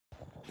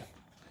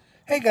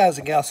Hey guys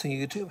and gals on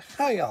YouTube,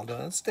 how y'all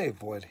doing? It's Dave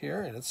Boyd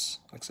here, and it's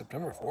like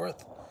September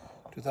 4th,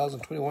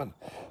 2021.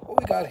 What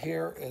we got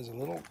here is a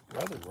little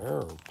rather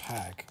rare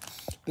pack.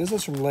 This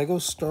is from Lego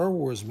Star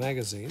Wars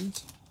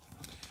magazines.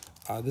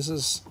 This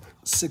is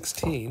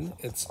 16.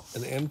 It's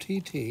an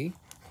MTT,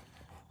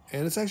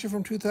 and it's actually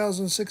from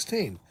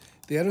 2016.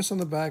 The address on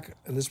the back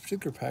in this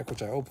particular pack,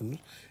 which I opened,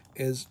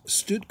 is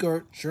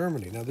Stuttgart,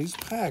 Germany. Now these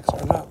packs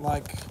are not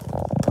like,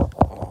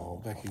 oh,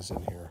 Becky's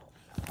in here.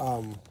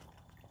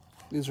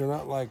 These are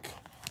not like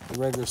the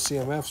regular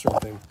CMFs or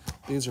anything.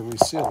 These are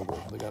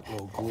resealable. They got a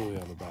little gluey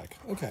on the back.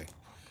 Okay.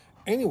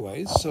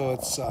 Anyways, so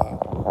it's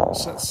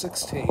set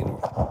 16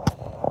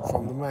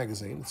 from the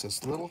magazine. It's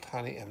this little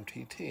tiny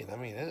MTT. And I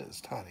mean, it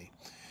is tiny.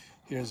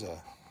 Here's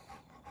a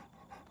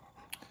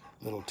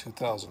little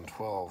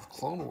 2012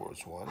 Clone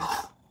Wars one,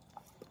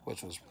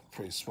 which was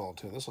pretty small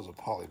too. This was a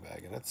poly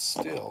bag, and it's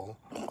still,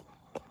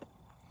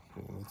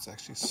 it's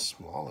actually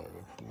smaller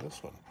than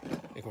this one.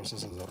 Of course,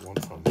 this is that one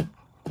from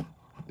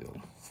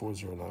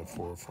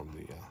 4094 from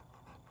the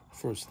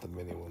first of the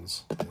mini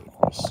ones. And of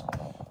course,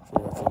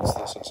 for reference,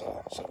 this is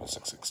a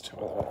 7662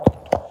 on the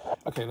background.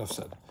 Okay, enough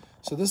said.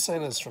 So this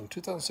sign is from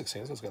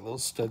 2016, so it's got little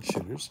stud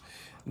shooters.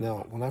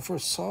 Now, when I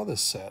first saw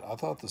this set, I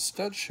thought the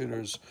stud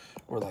shooters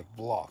were like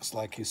blocks,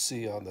 like you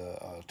see on the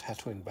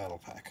Tatooine Battle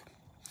Pack.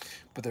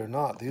 But they're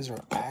not. These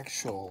are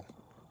actual,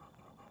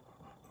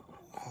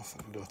 if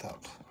I can do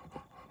without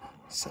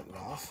setting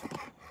off,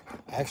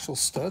 actual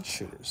stud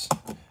shooters.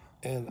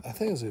 And I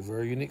think it's a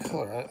very unique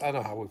color. I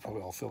know how we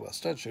probably all feel about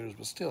stud shooters,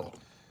 but still,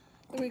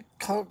 let me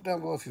comment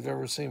down below if you've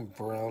ever seen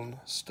brown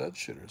stud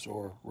shooters,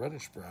 or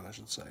reddish brown, I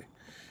should say.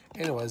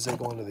 Anyways, they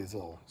go into these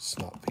little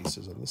snot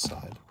pieces on the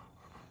side.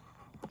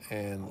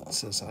 And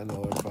since I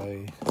know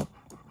everybody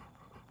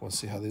wants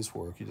to see how these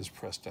work, you just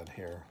press down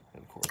here,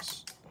 and of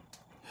course,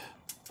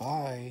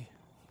 bye.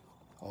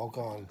 All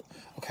gone.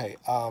 Okay,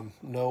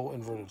 no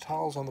inverted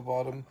tiles on the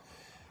bottom.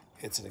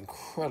 It's an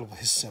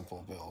incredibly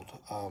simple build.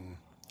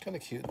 Kind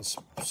of cute and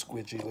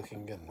squidgy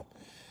looking, and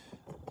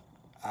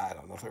I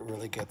don't know if it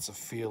really gets a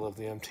feel of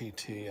the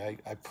MTT.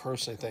 I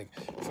personally think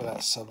for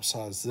that sub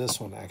size, this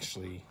one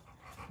actually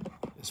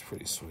is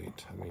pretty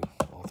sweet. I mean,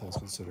 all things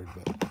considered,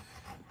 but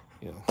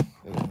you know,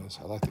 anyways,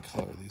 I like the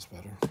color of these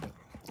better.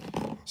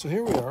 But, so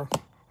here we are.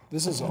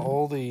 This is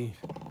all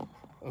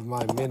of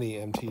my mini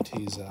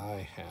MTTs that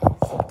I have.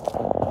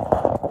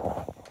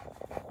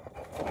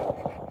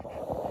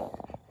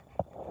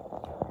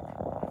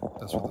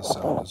 That's what the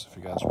sound is, if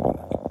you guys are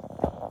wondering.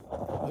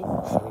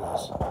 Oh,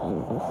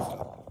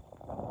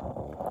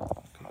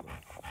 there it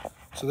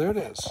is. So there it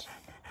is.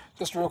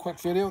 Just a real quick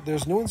video.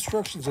 There's no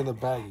instructions in the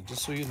baggie,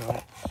 just so you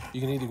know.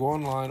 You can either go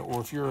online,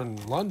 or if you're in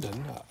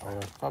London, or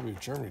probably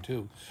Germany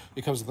too,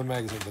 it comes with the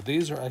magazine. But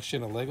these are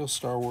actually in a Lego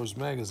Star Wars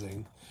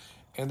magazine,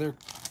 and they're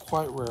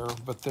quite rare,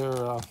 but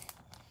they're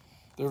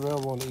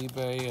available on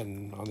eBay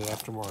and on the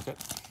aftermarket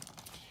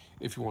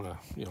if you want to,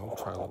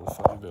 try a little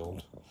fun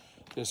build.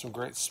 There's some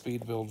great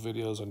speed build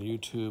videos on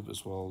YouTube,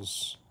 as well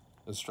as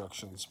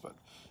instructions, but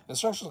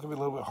instructions can be a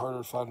little bit harder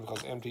to find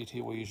because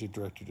MTT will usually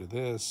direct you to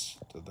this,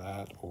 to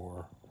that,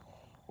 or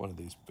one of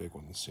these big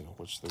ones,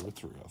 which there were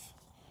 3 of.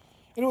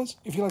 Anyways,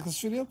 if you like this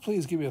video,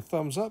 please give me a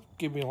thumbs up,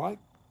 give me a like,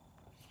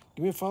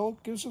 give me a follow,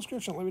 give me a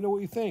subscription. Let me know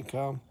what you think.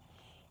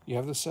 You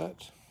have this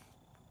set?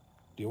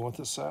 Do you want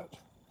this set? Do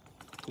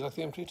you like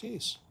the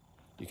MTTs?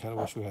 Do you kind of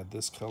wish we had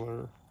this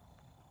color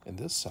and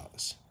this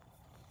size?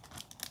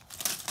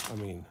 I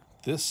mean,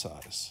 this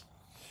size.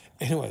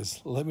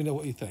 Anyways, let me know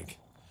what you think.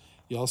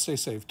 Y'all stay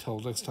safe. Till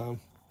next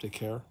time, take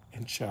care,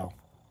 and ciao.